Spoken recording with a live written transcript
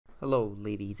Hello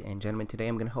ladies and gentlemen, today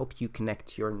I'm going to help you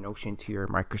connect your Notion to your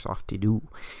Microsoft To Do.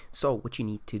 So what you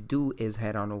need to do is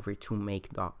head on over to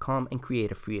make.com and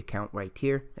create a free account right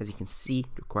here. As you can see, it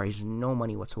requires no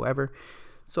money whatsoever.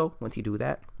 So once you do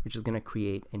that, you're just going to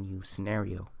create a new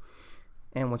scenario.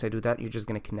 And once I do that, you're just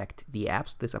going to connect the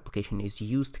apps. This application is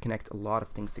used to connect a lot of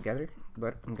things together,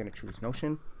 but I'm going to choose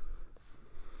Notion.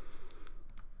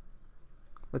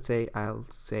 Let's say I'll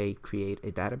create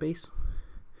a database.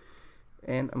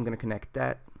 And I'm going to connect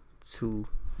that to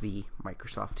the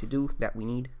Microsoft To Do that we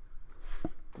need.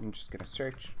 I'm just going to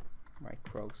search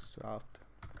Microsoft.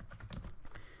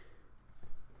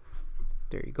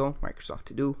 There you go, Microsoft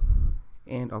To Do.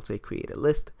 And I'll say create a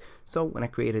list. So when I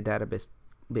create a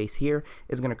database here,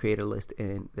 it's going to create a list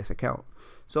in this account.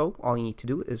 So all you need to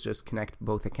do is just connect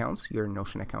both accounts, your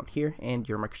Notion account here and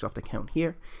your Microsoft account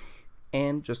here,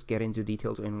 and just get into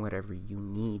details in whatever you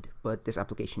need. But this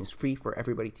application is free for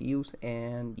everybody to use,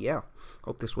 and yeah,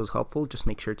 hope this was helpful. Just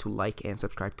make sure to like and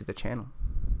subscribe to the channel.